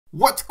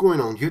What's going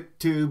on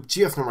YouTube?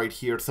 Justin right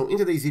here. So in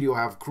today's video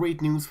I have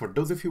great news for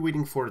those of you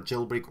waiting for a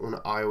jailbreak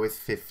on iOS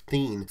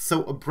 15.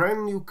 So a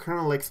brand new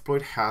kernel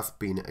exploit has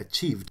been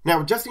achieved.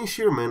 Now Justin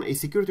Sherman, a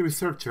security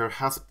researcher,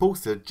 has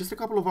posted just a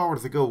couple of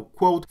hours ago,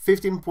 quote,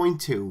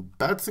 15.2,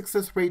 bad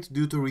success rate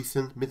due to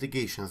recent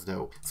mitigations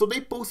though. So they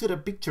posted a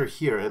picture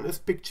here, and this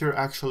picture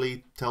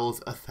actually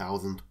tells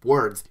 1,000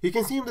 words. You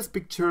can see in this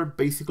picture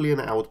basically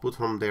an output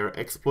from their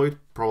exploit,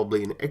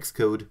 probably in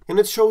Xcode, and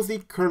it shows the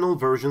kernel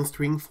version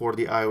string for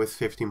the iOS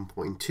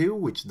 15.2,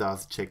 which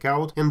does check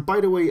out. And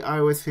by the way,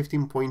 iOS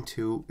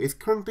 15.2 is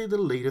currently the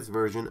latest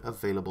version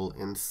available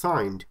and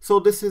signed. So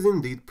this is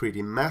indeed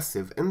pretty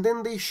massive. And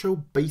then they show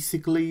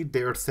basically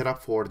their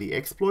setup for the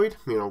exploit,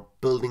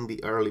 building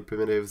the early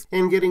primitives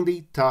and getting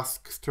the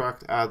task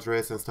struct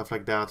address and stuff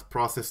like that,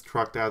 process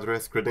struct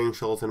address,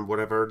 credentials and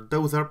whatever,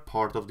 those are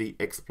part of the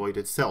exploit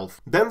itself.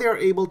 Then they are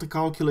able to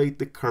calculate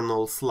the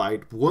kernel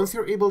slide. Once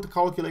you're able to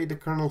calculate the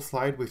kernel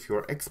slide with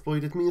your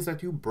exploit, it means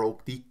that you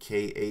broke the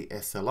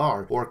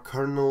KASLR, or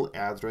kernel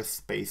address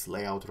space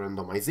layout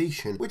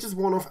randomization, which is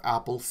one of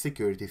Apple's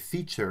security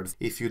features.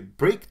 If you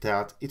break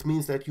that, it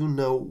means that you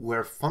know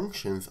where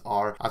functions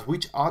are, at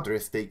which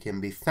address they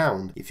can be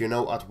found. If you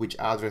know at which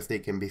address they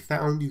can be found,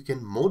 you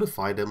can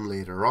modify them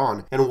later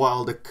on. And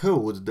while the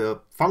code,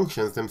 the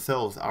functions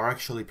themselves are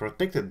actually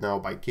protected now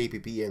by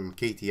KPP and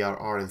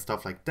KTRR and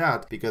stuff like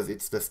that, because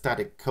it's the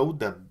static code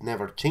that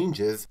never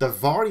changes, the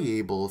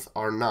variables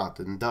are not,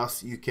 and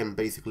thus you can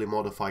basically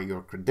modify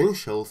your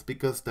credentials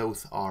because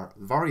those are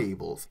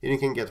variables. And you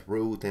can get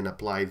root and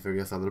apply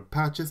various other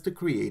patches to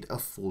create a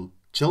full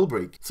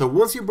jailbreak. So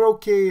once you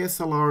broke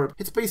KASLR,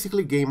 it's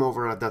basically game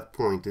over at that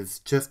point. It's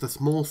just a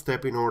small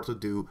step in order to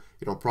do,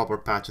 proper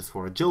patches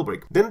for a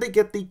jailbreak. Then they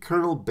get the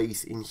kernel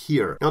base in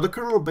here. Now the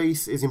kernel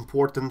base is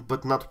important,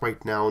 but not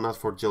right now, not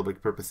for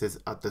jailbreak purposes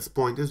at this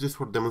point. It's just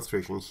for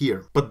demonstration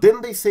here. But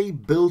then they say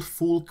build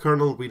full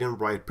kernel read and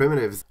write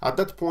primitives. At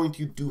that point,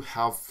 you do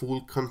have full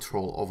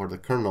control over the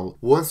kernel.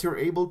 Once you're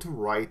able to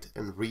write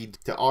and read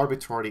the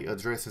arbitrary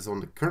addresses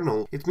on the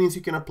kernel, it means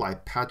you can apply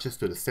patches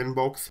to the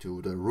sandbox,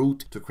 to the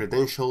root, to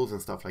credentials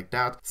and stuff like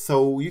that.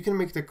 So you can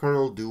make the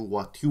kernel do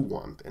what you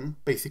want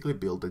and basically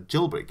build a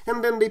jailbreak.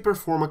 And then they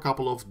perform a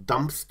couple of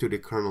dumps to the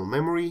kernel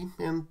memory,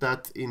 and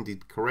that's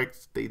indeed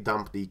correct. They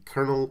dump the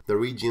kernel, the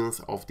regions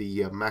of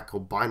the macro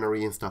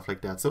binary and stuff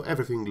like that. So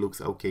everything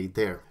looks okay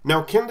there.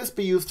 Now, can this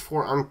be used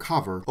for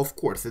Unc0ver? Of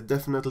course, it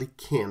definitely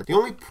can. The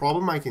only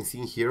problem I can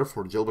see here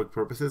for jailbreak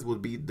purposes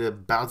would be the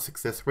bad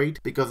success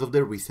rate because of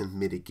the recent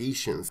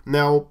mitigations.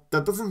 Now,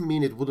 that doesn't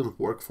mean it wouldn't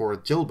work for a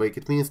jailbreak.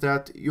 It means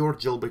that your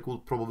jailbreak will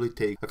probably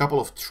take a couple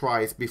of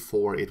tries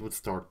before it would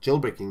start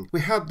jailbreaking.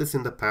 We had this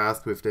in the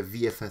past with the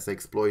VFS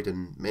exploit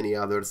and many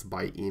others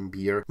by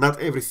Beer. Not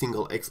every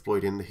single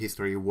exploit in the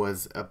history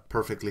was a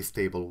perfectly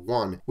stable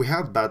one. We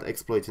had bad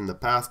exploits in the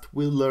past,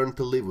 we learned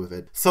to live with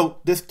it. So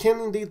this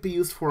can indeed be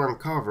used for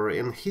Unc0ver,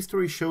 and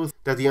history shows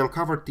that the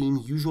Unc0ver team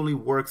usually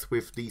works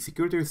with the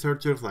security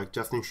researchers like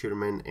Justin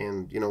Sherman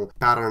and,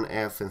 Pattern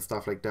F and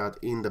stuff like that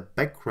in the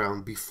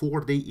background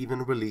before they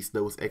even release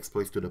those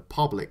exploits to the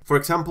public. For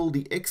example,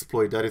 the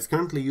exploit that is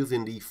currently used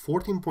in the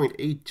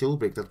 14.8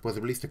 jailbreak that was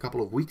released a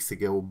couple of weeks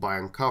ago by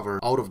Unc0ver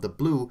out of the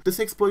blue, this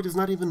exploit is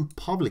not even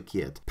public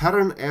yet.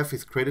 Pattern F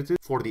is credited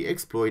for the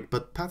exploit,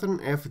 but Pattern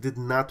F did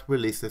not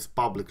release this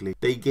publicly.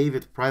 They gave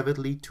it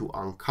privately to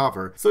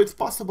Unc0ver. So it's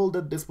possible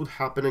that this would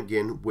happen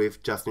again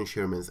with Justin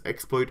Sherman's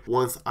exploit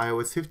once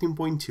iOS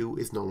 15.2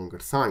 is no longer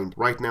signed.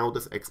 Right now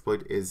this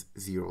exploit is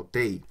 0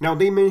 day. Now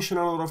they mention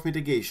a lot of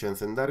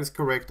mitigations, and that is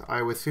correct.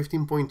 iOS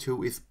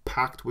 15.2 is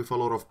packed with a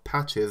lot of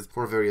patches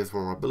for various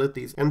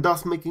vulnerabilities, and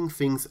thus making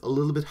things a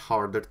little bit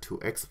harder to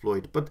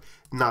exploit, but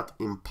not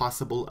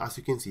impossible, as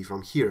you can see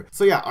from here.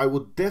 So yeah, I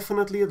would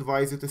definitely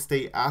advise you to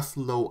stay as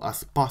low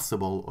as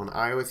possible on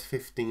iOS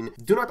 15.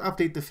 Do not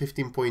update the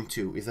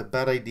 15.2, it's a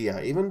bad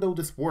idea. Even though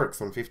this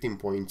works on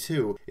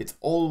 15.2, it's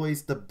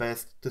always the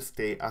best to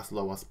stay as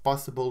low as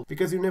possible,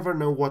 because you never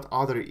know what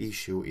other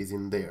issue is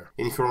in there.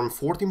 And if you're on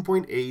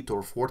 14.8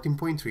 or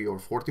 14.3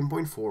 or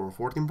 14.4 or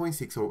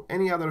 14.6 or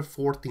any other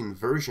 14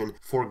 version,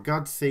 for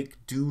God's sake,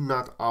 do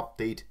not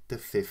update the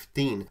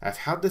 15. I've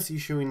had this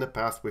issue in the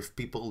past with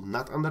people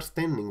not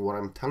understanding what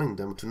I'm telling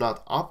them to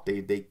not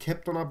update. They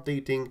kept on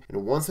updating,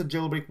 and once a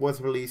jailbreak was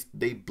released,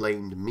 they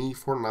blamed me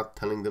for not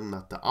telling them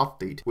not to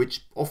update,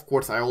 which of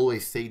course I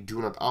always say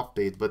do not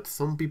update, but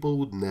some people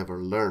would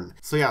never learn.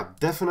 So yeah,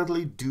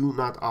 definitely do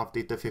not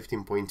update the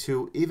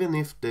 15.2, even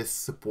if this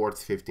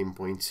supports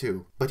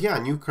 15.2. But yeah,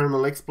 new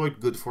kernel exploit,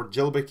 good for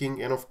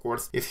jailbreaking, and of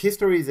course, if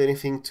history is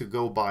anything to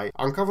go by,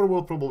 Unc0ver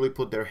will probably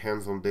put their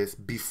hands on this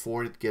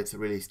before it gets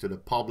released to the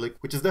public,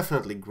 which is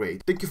definitely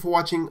great. Thank you for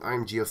watching,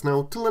 I'm Gios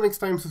now. Till the next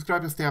time,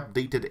 subscribe to stay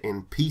updated,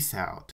 and peace out.